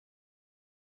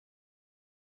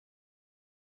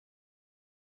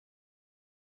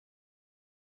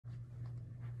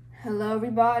Hello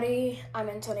everybody, I'm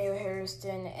Antonio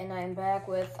Harrison and I'm back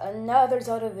with another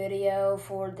Zelda video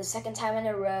for the second time in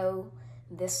a row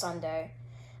this Sunday.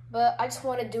 But I just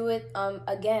want to do it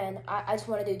again. I just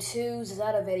want to do two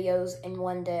Zelda videos in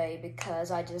one day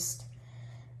because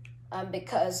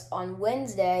because on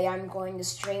Wednesday I'm going to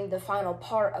stream the final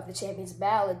part of the Champion's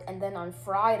Ballad, and then on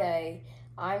Friday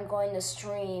I'm going to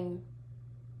stream,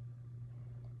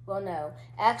 well no,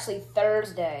 actually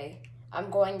Thursday I'm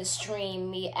going to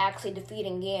stream me actually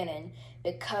defeating Ganon,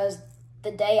 because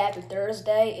the day after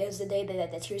Thursday is the day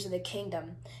that the Tears of the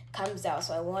Kingdom comes out.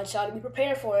 So I want y'all to be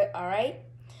prepared for it, alright?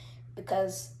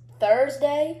 Because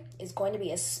Thursday is going to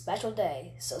be a special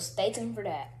day, so stay tuned for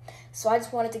that. So I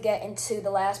just wanted to get into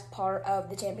the last part of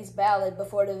the Champion's Ballad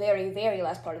before the very, very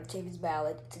last part of the Champion's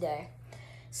Ballad today.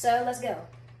 So let's go.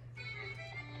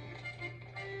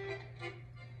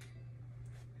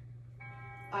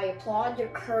 I applaud your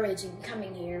courage in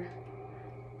coming here.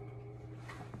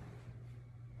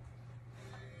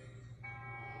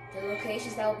 The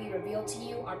locations that will be revealed to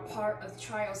you are part of the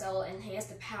trials that will enhance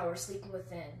the power sleeping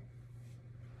within.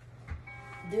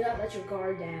 Do not let your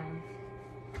guard down.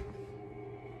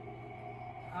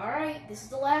 Alright, this is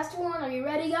the last one. Are you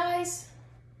ready, guys?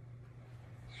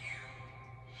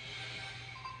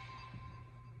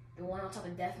 The one on top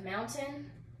of Death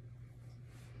Mountain.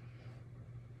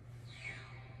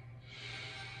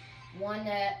 One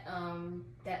at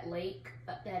that lake,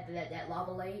 that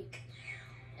lava lake,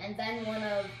 and then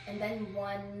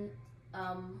one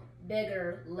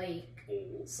bigger lake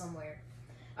somewhere.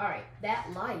 All right,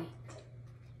 that light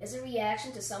is a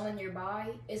reaction to someone nearby.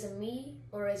 Is it me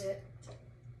or is it?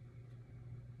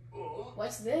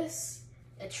 What's this?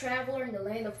 A traveler in the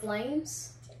land of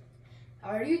flames?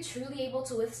 Are you truly able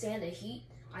to withstand the heat?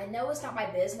 I know it's not my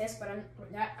business, but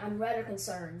I'm rather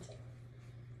concerned.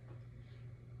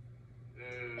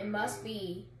 It must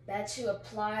be that you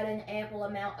applied an ample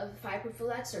amount of fireproof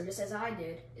elixir, just as I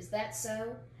did. Is that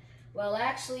so? Well,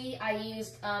 actually, I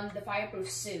used the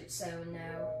fireproof suit, so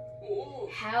no.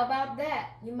 How about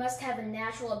that? You must have a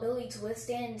natural ability to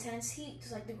withstand intense heat,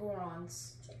 just like the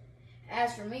Gorons.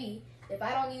 As for me, if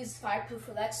I don't use fireproof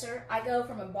elixir, I go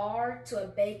from a bar to a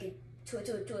baked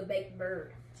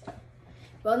bird.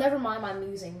 Well, never mind my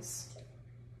musings.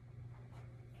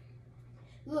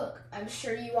 Look, I'm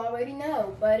sure you already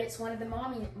know, but it's one of the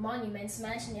monuments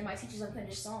mentioned in my teacher's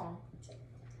unfinished song.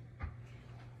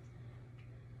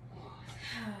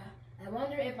 I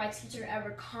wonder if my teacher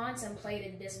ever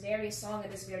contemplated this very song at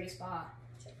this very spot.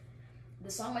 The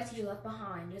song my teacher left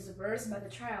behind is a verse about the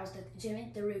trials that Jim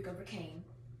and Daruk overcame.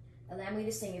 Allow me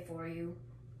to sing it for you.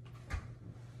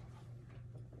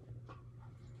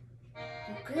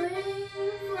 The green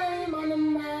flame on the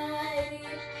mighty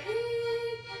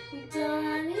peak,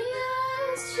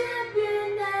 Daniel's champion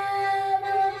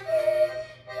never be.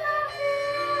 Your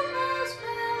hero's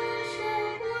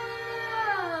passion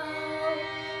wow.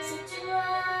 See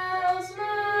trials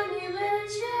monument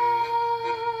show.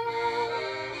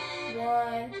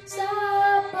 One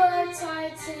stopper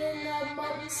titan of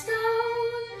molten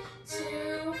stone,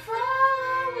 two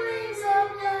fire wings of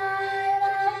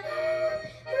light above,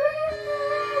 three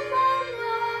from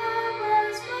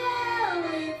lava's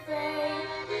belly fade.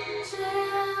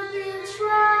 Champion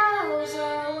trials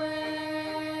await.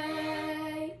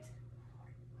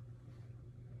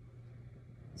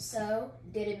 So,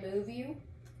 did it move you?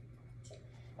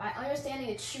 By understanding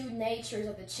the true natures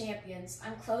of the champions,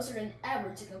 I'm closer than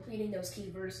ever to completing those key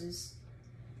verses.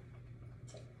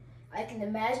 I can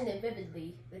imagine it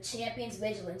vividly, the champion's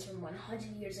vigilance from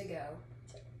 100 years ago.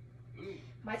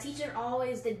 My teacher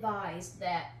always advised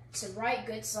that to write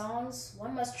good songs,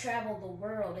 one must travel the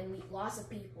world and meet lots of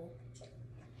people.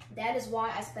 That is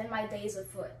why I spend my days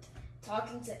afoot,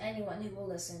 talking to anyone who will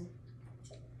listen.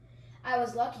 I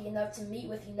was lucky enough to meet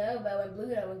with Inobo and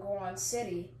Bluto in Goron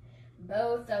City,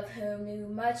 both of whom knew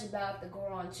much about the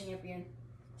Goron champion.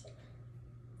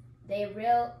 They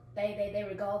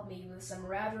regaled me with some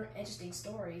rather interesting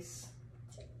stories.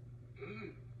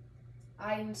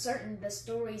 I am certain the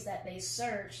stories that they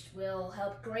searched will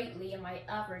help greatly in my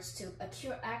efforts to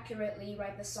accurately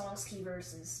write the song's key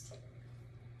verses.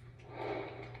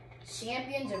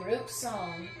 Champion Daruk's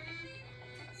song.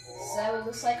 So it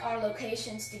looks like our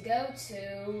locations to go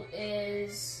to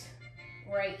is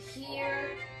right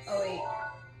here. Oh wait,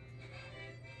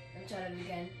 I'm trying it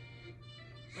again.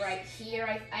 Right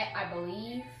here, I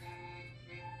believe.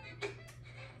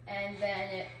 And then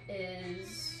it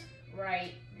is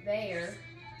right there.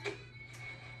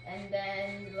 And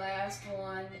then the last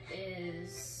one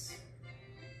is,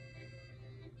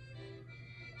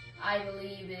 I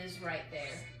believe, is right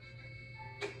there.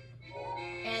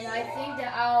 And I think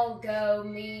that I'll go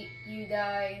meet you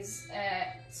guys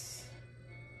at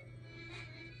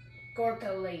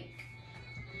Gorko Lake.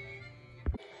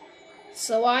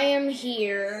 So I am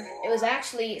here. It was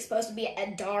actually supposed to be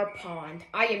at Dar Pond.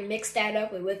 I mixed that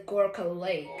up with Gorko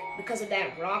Lake because of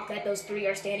that rock that those three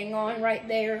are standing on right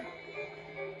there.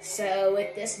 So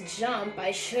with this jump, I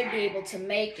should be able to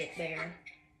make it there.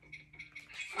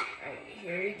 Alright,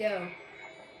 here we go.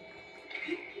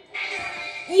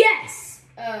 Yes!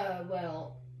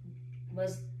 Well,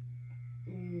 no.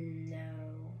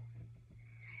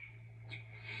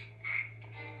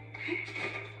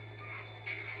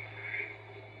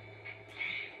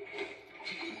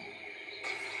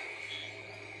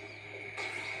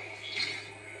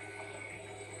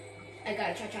 I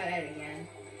gotta try that again.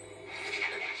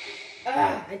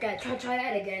 I gotta try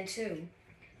that again too.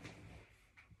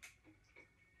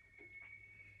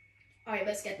 Alright,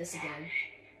 let's get this again.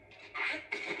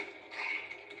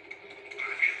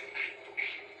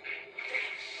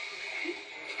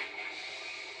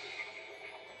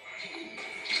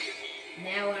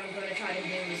 Now what I'm gonna try to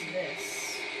do is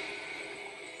this.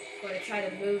 I'm gonna try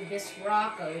to move this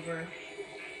rock over.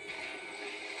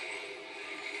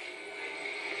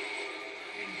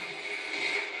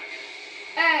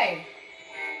 Hey!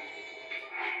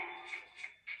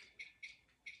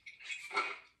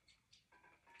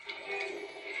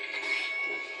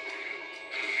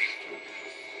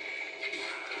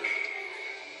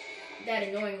 That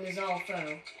annoying resolve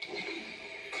foe.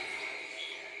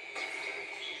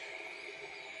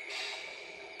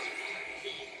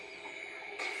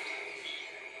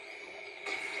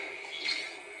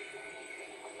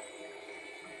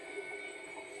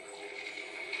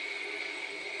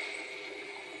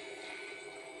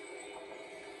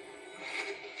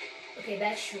 Okay,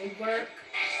 that should work.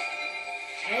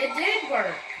 And it did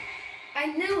work. I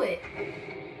knew it.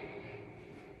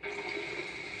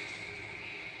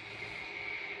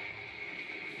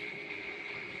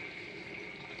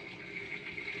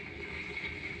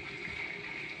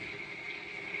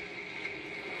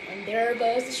 And there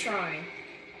goes the shrine.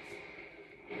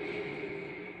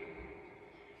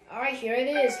 Alright, here it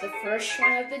is, the first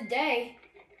shrine of the day.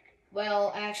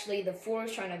 Well, actually, the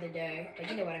fourth shrine of the day, but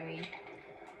you know what I mean.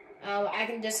 I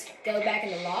can just go back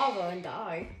in the lava and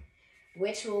die,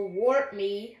 which will warp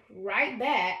me right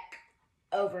back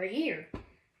over here,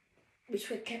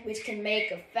 which can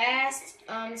make a fast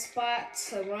spot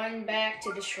to run back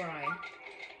to the shrine.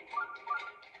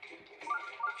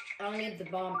 I don't need the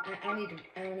bomb. I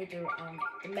don't need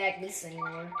the magnets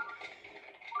anymore.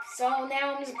 So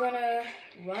now I'm just gonna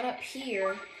run up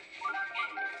here,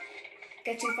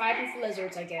 get 2 fireproof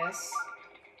lizards, I guess.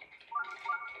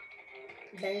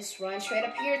 Then just run straight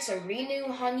up here to Renew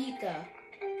Hanika.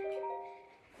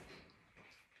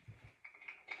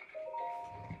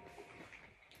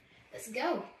 Let's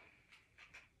go.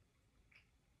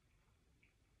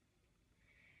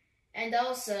 And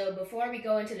also, before we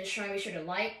go into the shrine, be sure to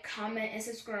like, comment, and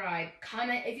subscribe.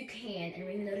 Comment if you can, and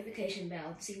ring the notification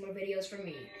bell to see more videos from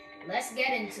me. Let's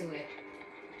get into it.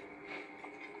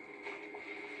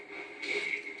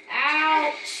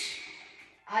 Ouch!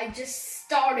 I just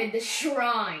started the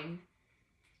shrine.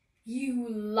 You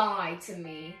lied to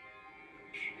me.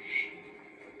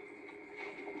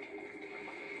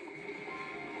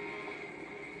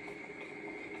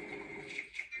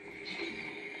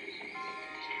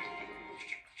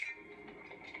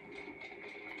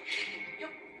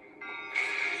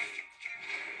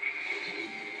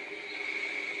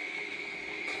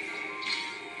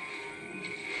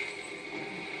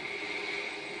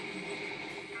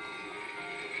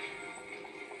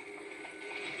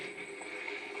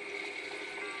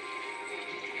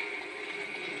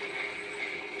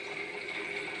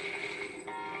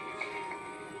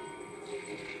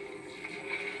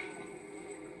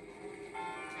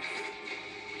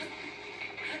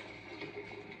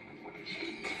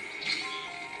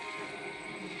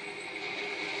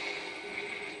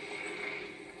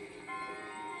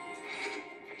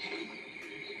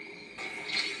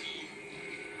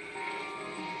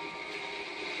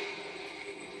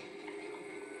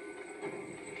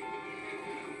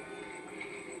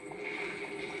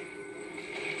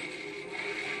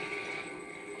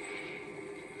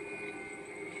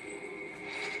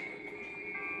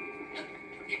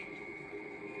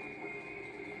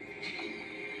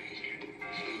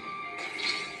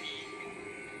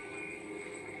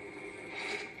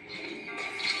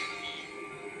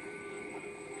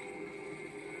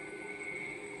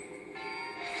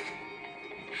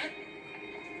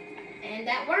 And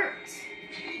that worked.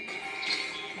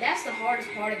 That's the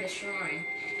hardest part of the shrine.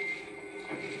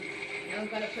 Now I'm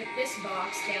gonna put this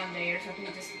box down there so I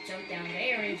can just jump down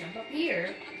there and jump up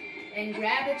here. And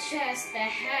grab a chest that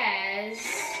has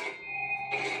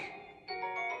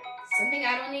something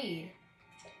I don't need.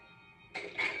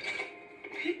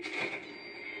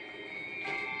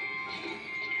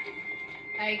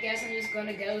 I guess I'm just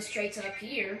gonna go straight to up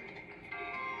here.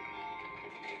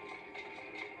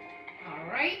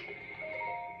 Alright.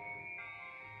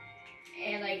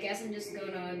 And I guess I'm just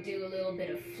gonna do a little bit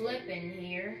of flipping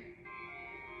here.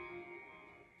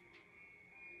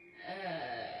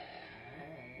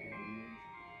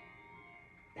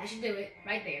 That should do it.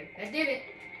 Right there. That did it.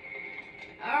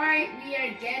 Alright, we are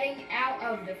getting out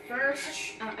of the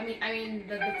first,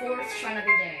 the fourth shrine of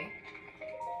the day.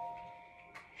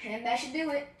 And that should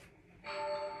do it.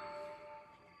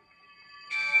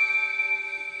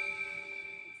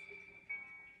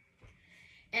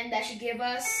 And that should give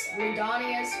us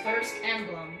Redania's first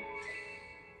emblem.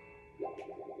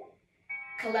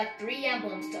 Collect 3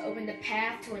 emblems to open the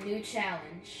path to a new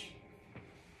challenge.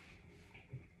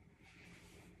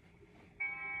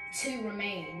 2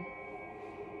 remain.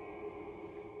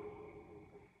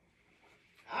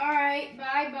 Alright,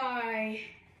 bye-bye.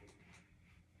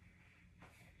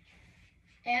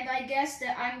 And I guess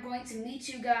that I'm going to meet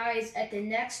you guys at the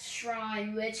next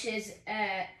shrine, which is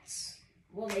at...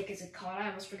 What lake is it called? I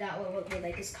almost forgot what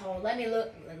lake is called. Let me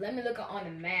look on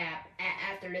the map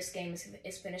after this game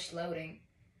is finished loading.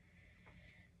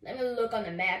 Let me look on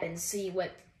the map and see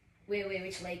which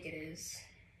lake it is.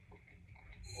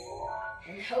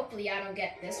 And hopefully I don't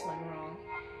get this one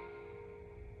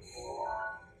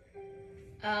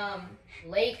wrong.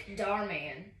 Lake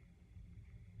Darman.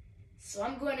 So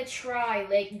I'm going to try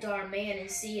Lake Darman and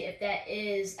see if that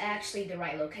is actually the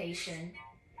right location.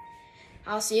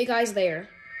 I'll see you guys there.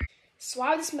 So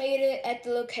I just made it at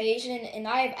the location and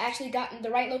I have actually gotten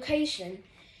the right location.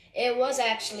 It was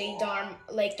actually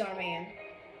Lake Darman.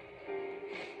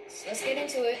 So let's get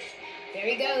into it. There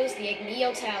he goes, the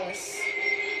Igneo Talus.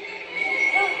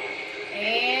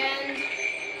 And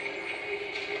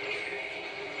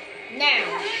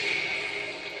now.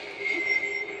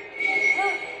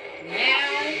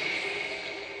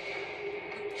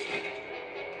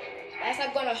 That's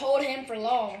not gonna hold him for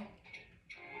long.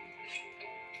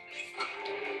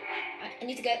 I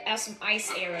need to get out some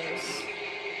ice arrows.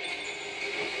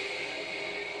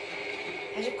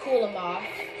 I should cool him off.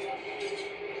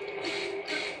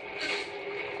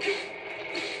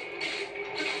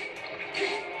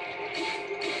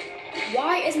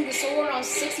 Why isn't the sword on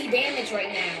 60 damage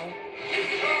right now?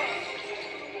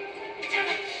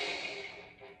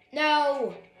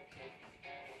 No!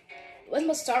 It wasn't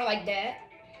supposed to start like that.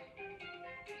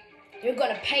 You're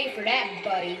gonna pay for that,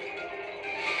 buddy.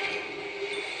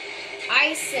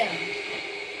 Ice him.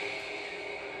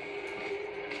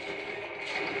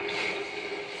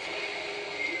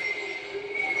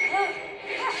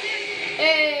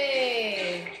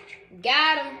 Hey!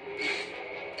 Got him.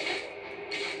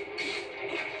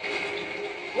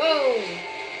 Whoa!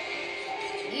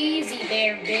 Easy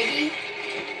there, biggie.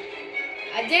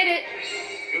 I did it.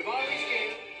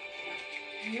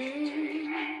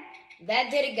 That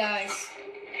did it, guys.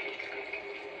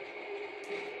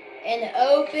 An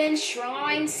open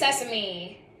shrine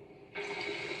sesame.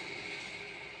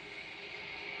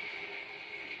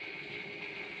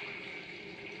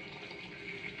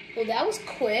 Well, that was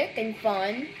quick and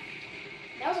fun.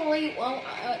 That was only, well,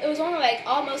 it was only like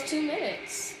almost 2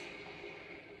 minutes.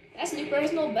 That's new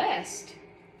personal best.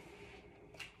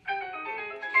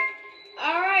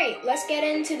 Alright, let's get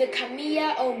into the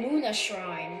Kamiya Omuna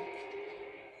Shrine.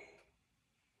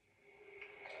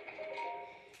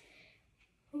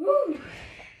 Woo!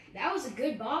 That was a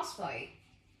good boss fight.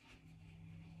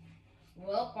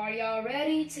 Well, are y'all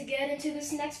ready to get into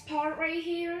this next part right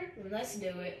here? Let's do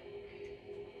it.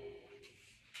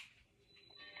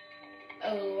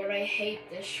 Oh Lord, I hate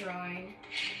this shrine.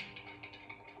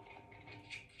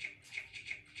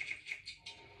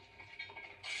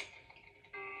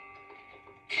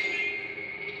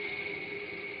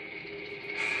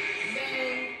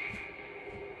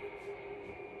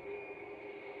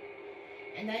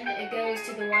 And then it goes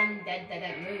to the one that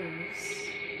moves,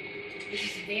 which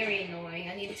is very annoying.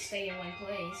 I need to stay in one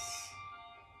place.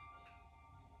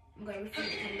 I'm gonna wait for it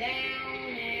to come down,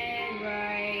 and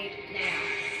right now.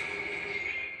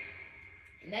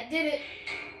 And that did it.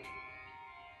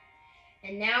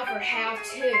 And now for half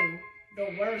 2,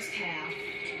 the worst half.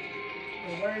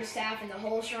 The worst half in the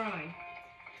whole shrine.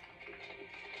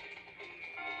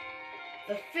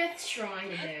 The 5th shrine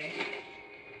today.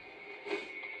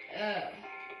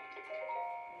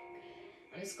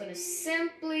 I'm just gonna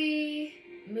simply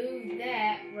move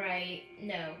that right.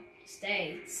 No,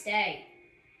 Stay.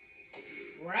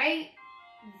 Right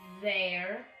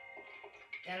there.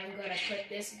 Then I'm gonna put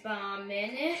this bomb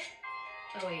in it.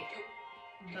 Oh wait.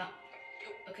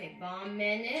 Okay, bomb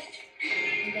in it.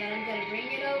 And then I'm gonna bring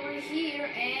it over here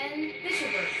and this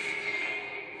should work.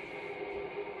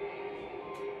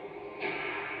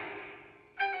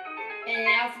 And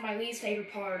now for my least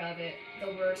favorite part of it,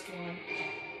 the worst one.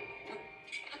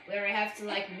 Where I have to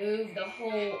like move the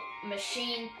whole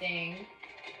machine thing.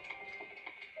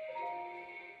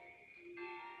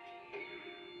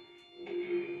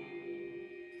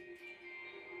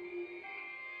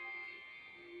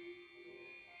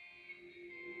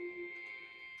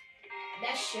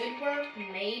 That should work,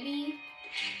 maybe.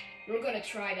 We're gonna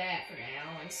try that for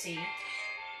now and see.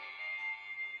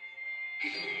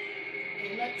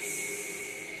 And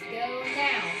let's go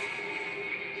now.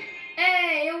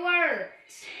 Hey, it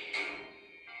worked!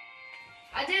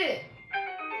 I did it!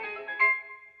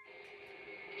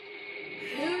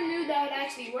 Who knew that would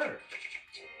actually work?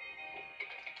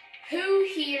 Who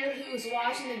here who's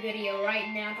watching the video right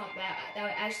now thought that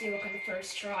would actually work on the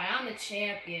first try? I'm the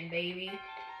champion, baby.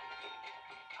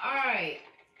 Alright,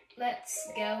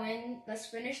 let's go in. Let's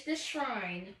finish this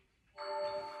shrine.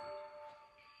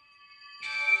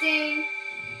 Ding!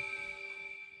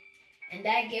 And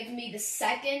that gives me the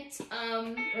second,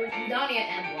 Narnia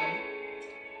emblem.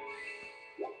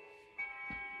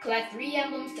 Collect 3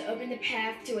 emblems to open the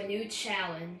path to a new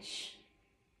challenge.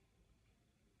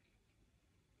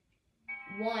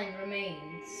 1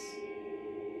 remains.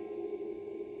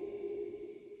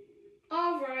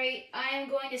 Alright, I am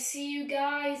going to see you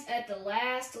guys at the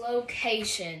last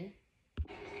location.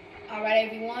 Alright,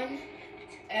 everyone,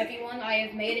 I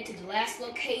have made it to the last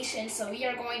location, so we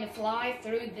are going to fly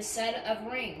through the set of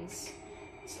rings.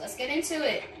 So let's get into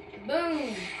it.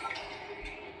 Boom!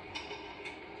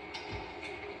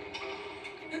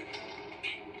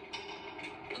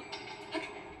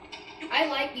 I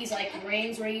like these like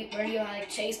rings where you like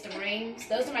chase the rings.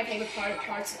 Those are my favorite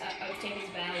parts of Champions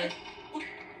Ballad.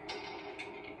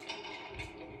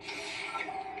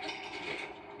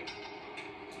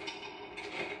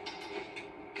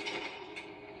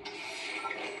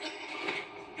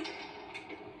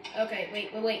 Okay,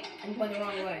 wait. I'm going the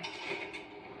wrong way.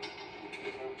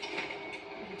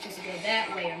 I'm supposed to go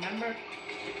that way, remember?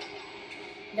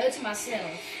 Note to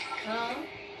myself, huh?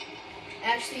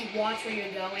 Actually watch where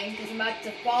you're going, because I'm about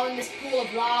to fall in this pool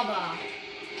of lava.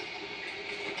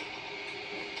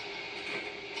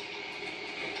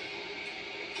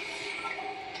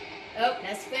 Oh,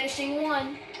 that's finishing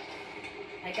one.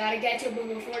 I gotta get to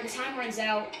it before the time runs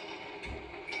out.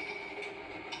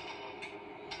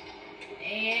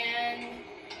 And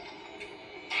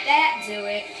that do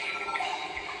it.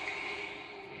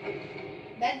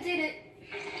 That did it.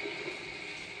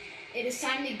 It is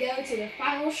time to go to the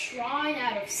final shrine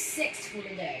out of 6 for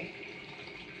today.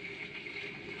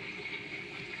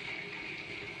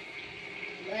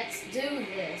 Let's do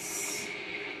this.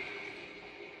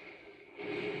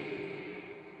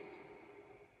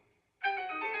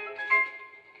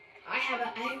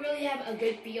 I really have a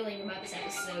good feeling about this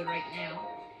episode right now.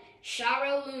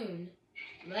 Loon,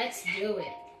 let's do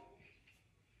it.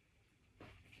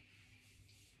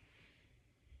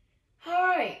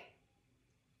 Alright,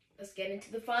 let's get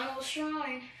into the final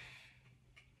shrine.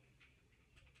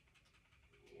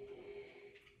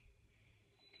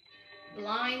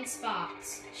 Blind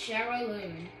spots,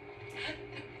 Loon.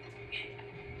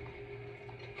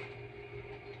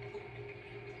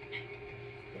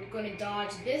 We're going to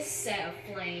dodge this set of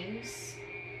flames.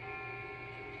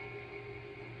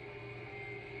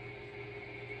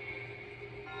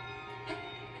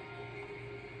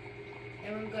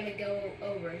 Then we're going to go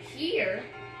over here.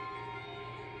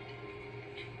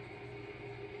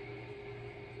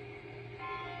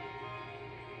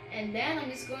 And then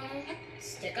I'm just going to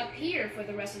stick up here for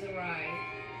the rest of the ride.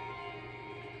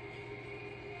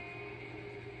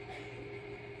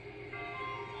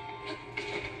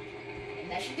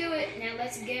 And that should do it. Now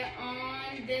let's get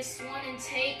on this one and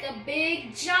take a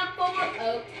big jump over.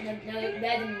 Oh, no,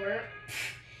 that didn't work.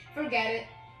 Forget it.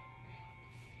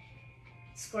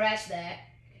 Scratch that.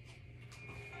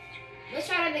 Let's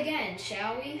try that again,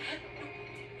 shall we?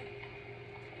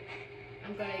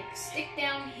 I'm going to stick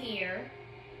down here.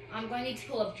 I'm going to need to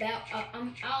pull a bow.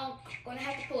 I'm going to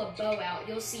have to pull a bow out.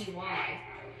 You'll see why.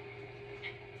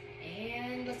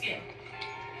 And let's go.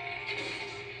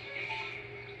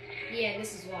 Yeah,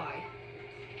 this is why.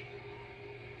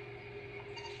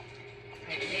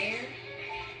 Right there.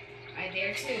 Right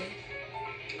there too.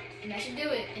 And that should do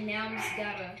it. And now I'm just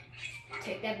gotta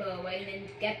take that bow away and then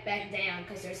get back down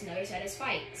because there's another set of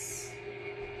spikes.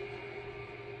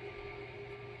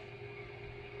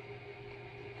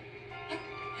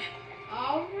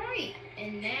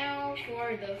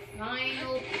 for the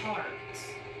final part.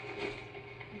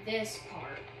 This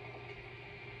part.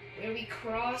 Where we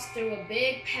cross through a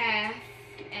big path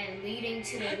and leading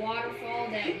to the waterfall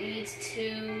that leads to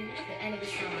the end of the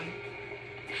shrine.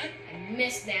 I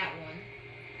missed that one.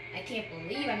 I can't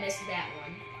believe I missed that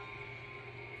one.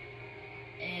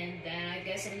 And then I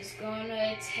guess I'm just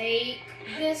gonna take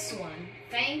this one.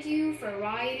 Thank you for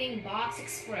riding Box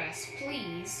Express.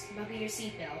 Please buckle your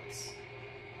seatbelts.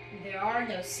 There are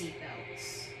no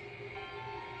seatbelts.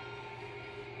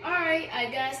 Alright, I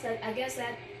guess that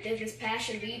this path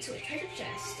should lead to a treasure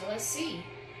chest. So let's see.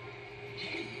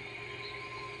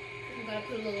 I'm gonna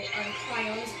put a little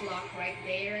cryonis block right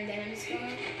there, and then I'm just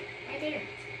gonna right there.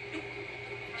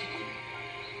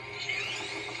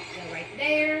 Go right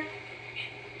there.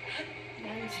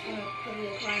 And I'm just gonna put a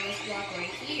little cryonis block right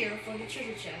here for the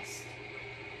treasure chest.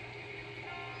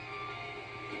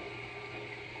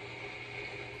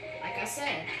 Like I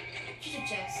said, treasure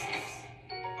chests.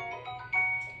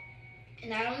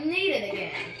 And I don't need it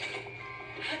again.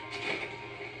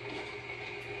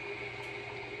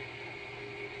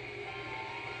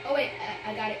 Oh wait,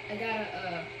 I got it. I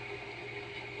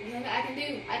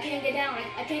can't get down.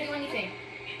 I can't do anything.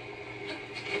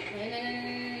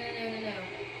 No.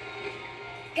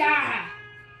 Gah!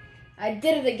 I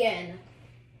did it again.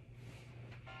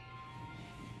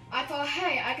 I thought,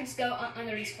 hey, I could just go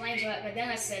under these flames, but then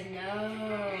I said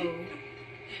no.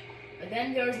 But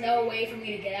then there was no way for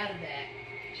me to get out of that.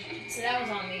 So that was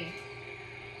on me.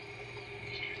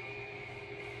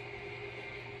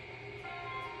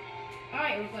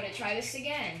 Alright, we're going to try this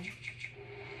again.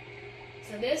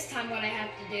 So this time what I have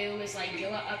to do is like go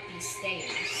up these stairs.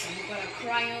 So I'm going to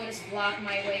cryonis block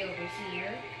my way over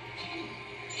here.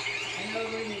 And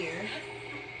over here.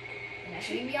 And that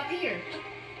should even be up here.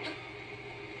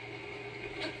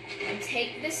 And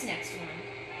take this next one.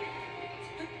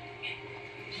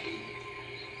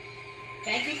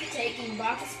 Thank you for taking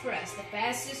Box Express, the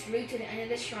fastest route to the end of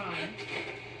the shrine.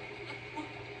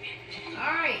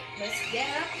 Alright, let's get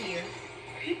up here.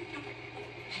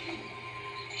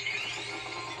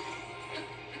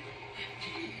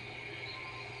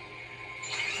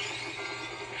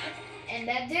 And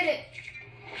that did it.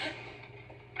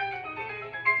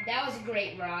 That was a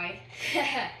great ride.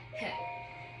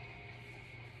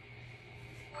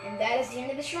 And that is the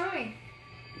end of the shrine.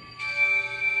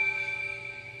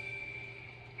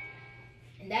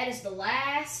 And that is the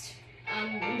last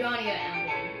Rudania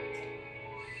emblem.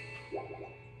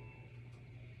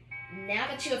 Now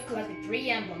that you have collected 3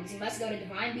 emblems, you must go to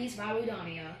Divine Beast via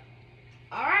Rudania.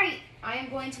 Alright, I am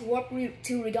going to warp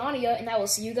to Rudania, and I will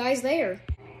see you guys there.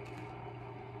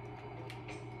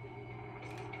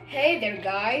 Hey there,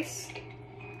 guys.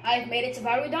 I've made it to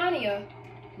Rudania.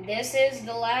 This is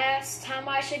the last time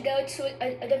I should go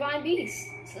to a Divine Beast.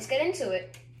 So let's get into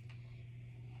it.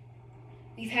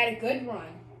 We've had a good run.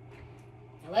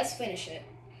 Now let's finish it.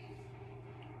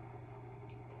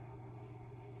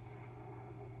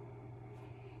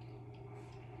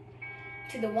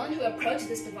 To the one who approaches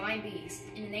this Divine Beast,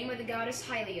 in the name of the goddess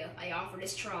Hylia, I offer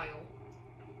this trial.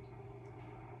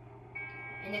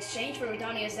 In exchange for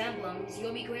Rudania's emblems, you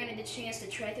will be granted the chance to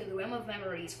tread through the realm of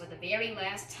memories for the very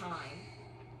last time.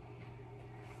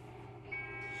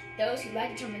 Those who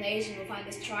lack determination will find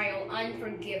this trial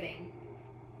unforgiving.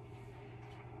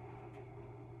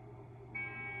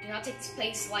 Do not take this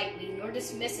place lightly, nor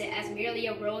dismiss it as merely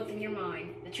a role within your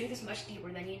mind. The truth is much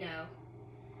deeper than you know.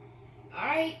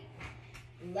 Alright,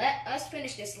 let us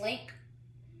finish this, Link.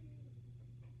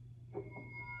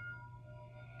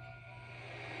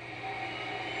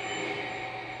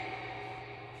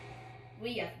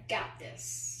 We have got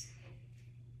this.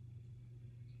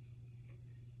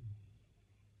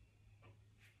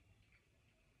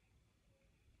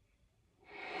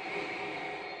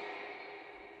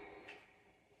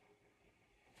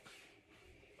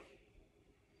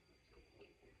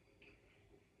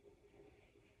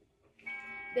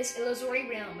 This illusory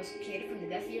realm was created from the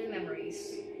depth of your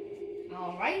memories.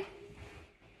 Alright?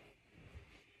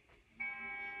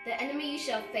 The enemy you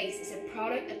shall face is a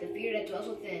product of the fear that dwells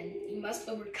within. You must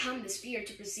overcome this fear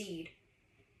to proceed.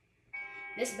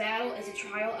 This battle is a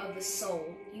trial of the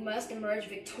soul. You must emerge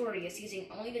victorious using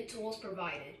only the tools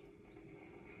provided.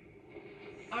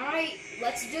 Alright,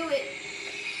 let's do it.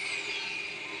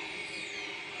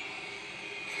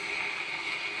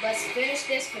 Let's finish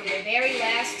this for the very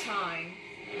last time.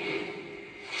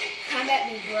 Come at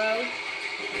me, bro.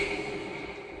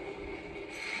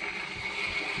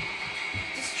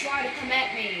 Just try to come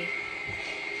at me.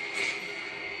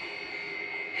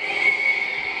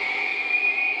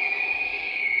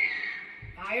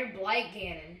 Fire Blight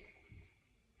Ganon.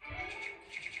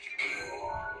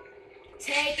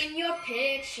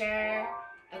 picture.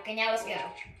 Okay, now let's go.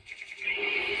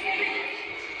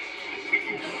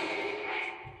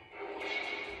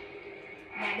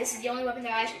 Now this is the only weapon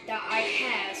that I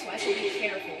have, so I should be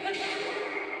careful.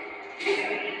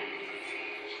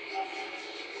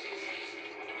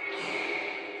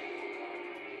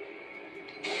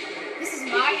 This is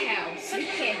my house. You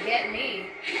can't get me.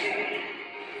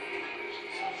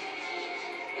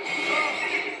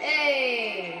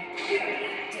 Hey,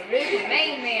 Daruk, the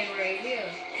main man right here.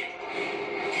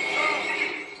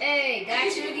 Hey,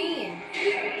 got you again.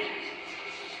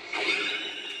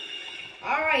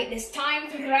 Alright, it's time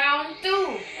for round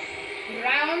 2.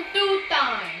 Round 2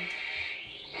 time.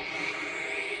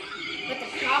 But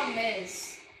the problem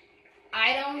is,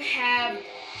 I don't have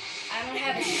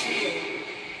a shield.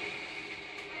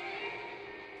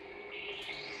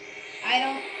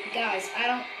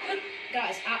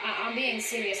 Guys, I'm being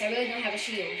serious. I really don't have a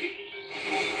shield.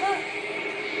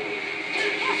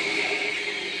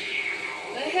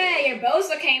 But hey, your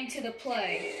Bosa came to the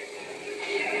play.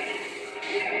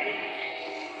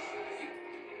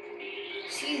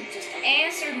 She just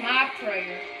answered my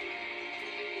prayer.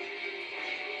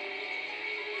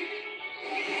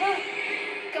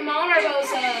 Come on,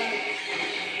 Urbosa.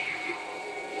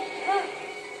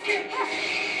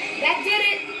 That did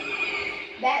it.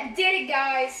 That did it,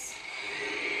 guys.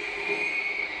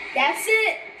 That's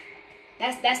it.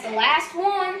 That's the last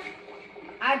one.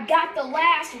 I got the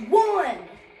last one.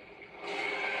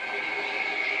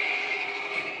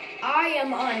 I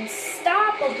am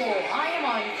unstoppable. I am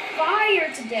on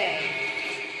fire today.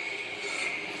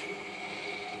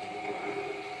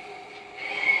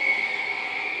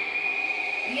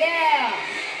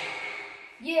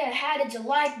 Yeah, how did you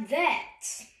like that?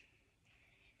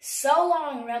 So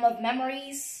long, Realm of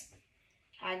Memories.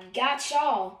 I got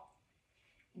y'all.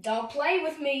 Don't play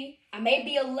with me. I may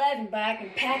be 11, but I can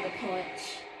pack a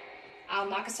punch. I'll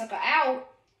knock a sucker out.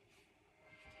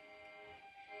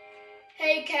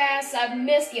 Hey, Kass, I've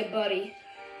missed you, buddy.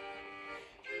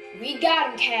 We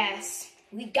got him, Kass.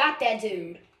 We got that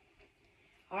dude.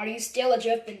 Are you still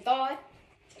adrift in thought?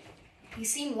 You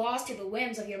seem lost to the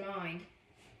whims of your mind.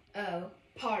 Oh,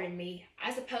 pardon me.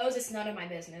 I suppose it's none of my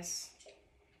business.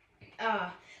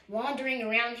 Wandering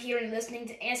around here and listening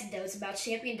to anecdotes about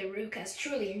Champion Daruk has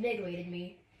truly invigorated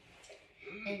me.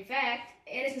 In fact,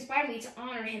 it has inspired me to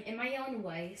honor him in my own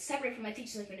way, separate from my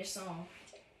teacher's unfinished song.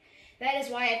 That is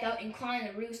why I felt inclined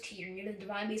to roost here near the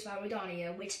divine beast of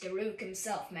Rodania, which Daruk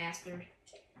himself mastered.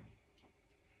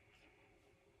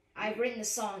 I've written a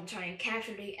song to try and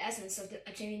capture the essence of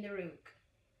Champion Daruk.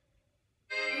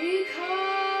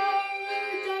 Recall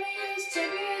Rodania's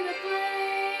champion of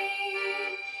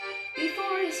flame,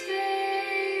 before his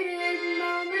fated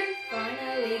moment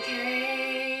finally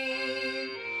came.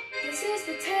 This is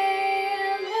the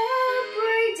tale of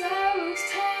great Daruk's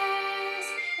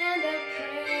task and the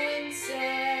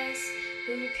princess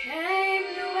who came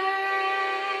to ask.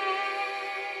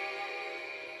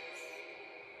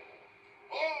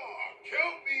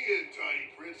 Count me in, tiny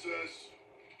princess.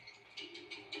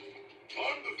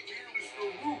 I'm the fearless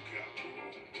Daruk captain,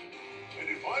 and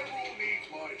if Hyrule needs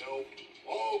my help,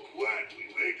 I'll gladly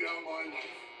lay down my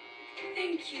life.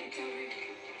 Thank you, Daruk.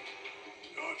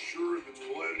 Not sure if it's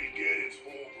Calamity Ganon's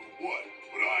fault or what,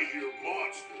 but I hear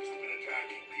monsters have been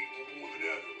attacking people more than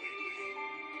ever lately.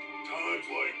 Times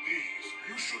like these,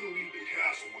 you shouldn't leave the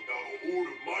castle without a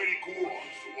horde of mighty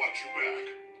Gorons to watch your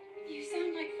back. You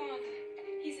sound like Father.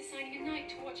 He's assigning a knight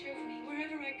to watch over me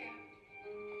wherever I go.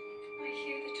 I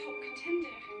hear the top contender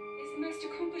is the most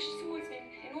accomplished swordsman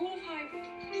in all of Hyrule.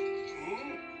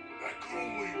 Huh? That could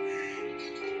only be...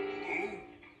 Huh?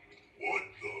 What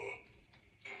the...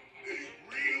 They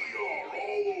really are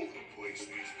all over the place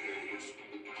these days.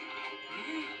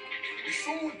 Is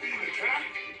someone being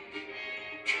attacked?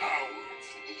 Cowards.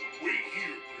 Wait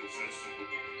here, princess.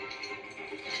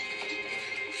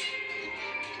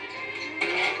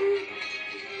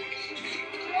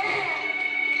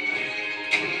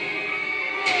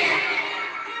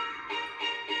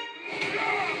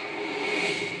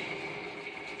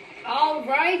 All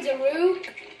right, Daruk.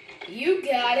 You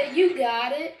got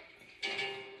it.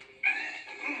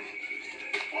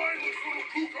 Mindless little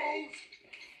cuckoos!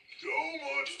 No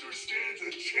monster stands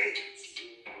a chance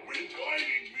when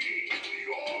fighting me, the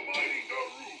almighty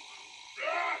Daruk.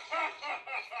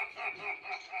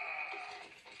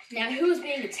 Now, who's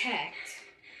being attacked?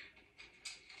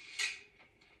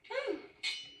 Oh.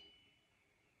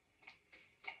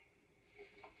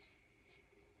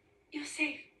 You're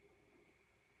safe.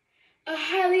 A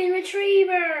Hylian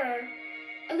retriever!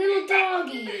 A little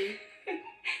doggy!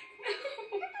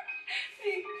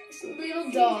 Little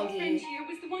Our friend doggy. here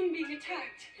was the one being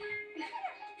attacked.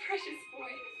 Precious boy.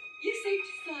 You saved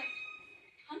his life.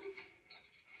 Huh?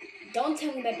 Don't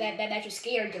tell me that you're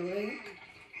scared, Daruk.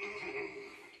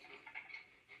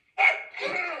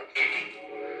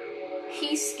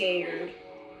 He's scared.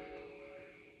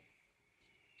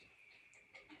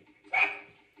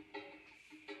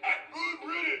 Good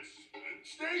riddance, and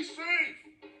stay safe.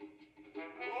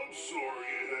 I'm sorry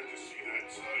you had to see that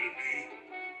side of me.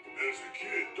 As a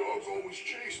kid, dogs always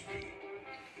chased me.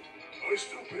 I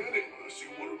still panic when I see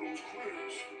one of those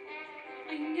critters.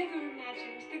 I never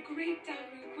imagined the great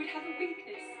Daruk would have a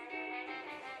weakness.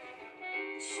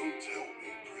 So tell me,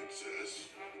 Princess,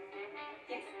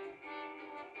 Yes.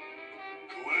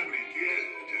 Calamity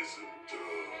Ganon isn't,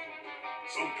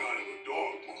 some kind of a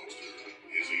dog monster,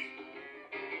 is he?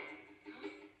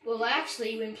 Well,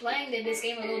 actually, when playing this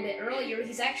game a little bit earlier,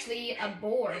 he's actually a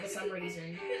boar for some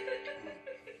reason.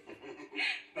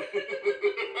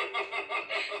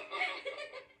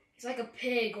 He's like a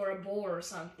pig or a boar or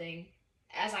something,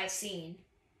 as I've seen.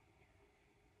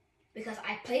 Because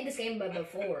I played this game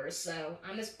before, so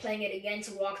I'm just playing it again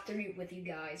to walk through it with you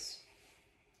guys.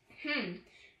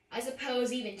 I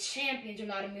suppose even champions are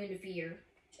not immune to fear.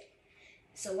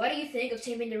 So what do you think of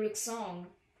Champion Daruk's song?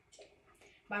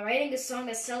 By writing a song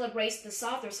that celebrates the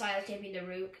softer side of Champion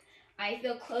Daruk, I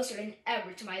feel closer than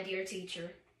ever to my dear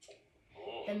teacher.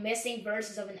 The missing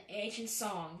verses of an ancient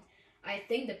song. I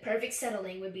think the perfect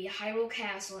settling would be Hyrule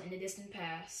Castle in the distant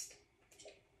past.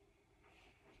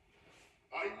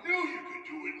 I knew you could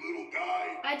do it, little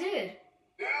guy. I did.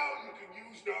 Now you can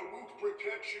use Daruk's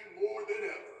protection more than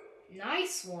ever.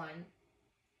 Nice one.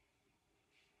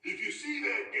 If you see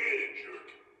that Ganon jerk,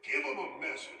 give him a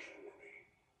message for me.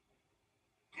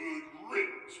 Good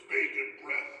riddance, bacon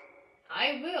breath.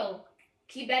 I will.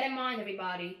 Keep that in mind,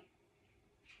 everybody.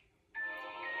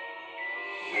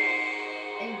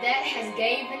 And that has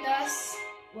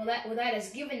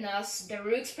given us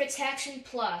Daruk's Protection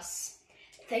Plus.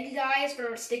 Thank you guys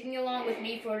for sticking along with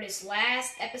me for this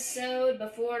last episode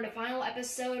before the final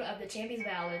episode of the Champion's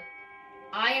Ballad.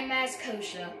 I am Maz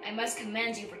Kosha. I must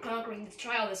commend you for conquering the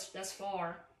trial thus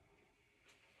far.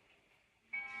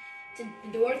 The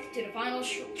door to the final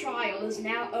trial is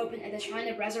now open at the Shrine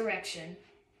of Resurrection.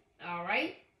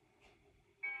 Alright?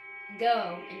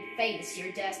 Go and face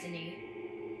your destiny.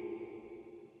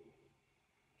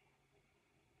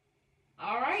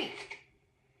 Alright.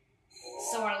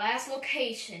 So our last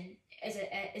location is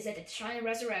at the Shrine of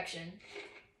Resurrection.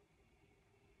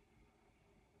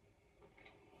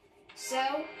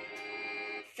 So,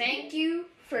 thank you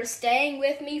for staying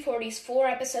with me for these 4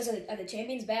 episodes of the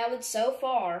Champion's Ballad so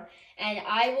far, and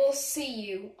I will see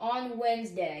you on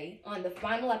Wednesday on the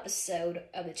final episode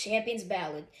of the Champion's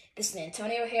Ballad. This is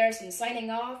Antonio Harrison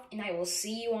signing off, and I will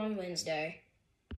see you on Wednesday.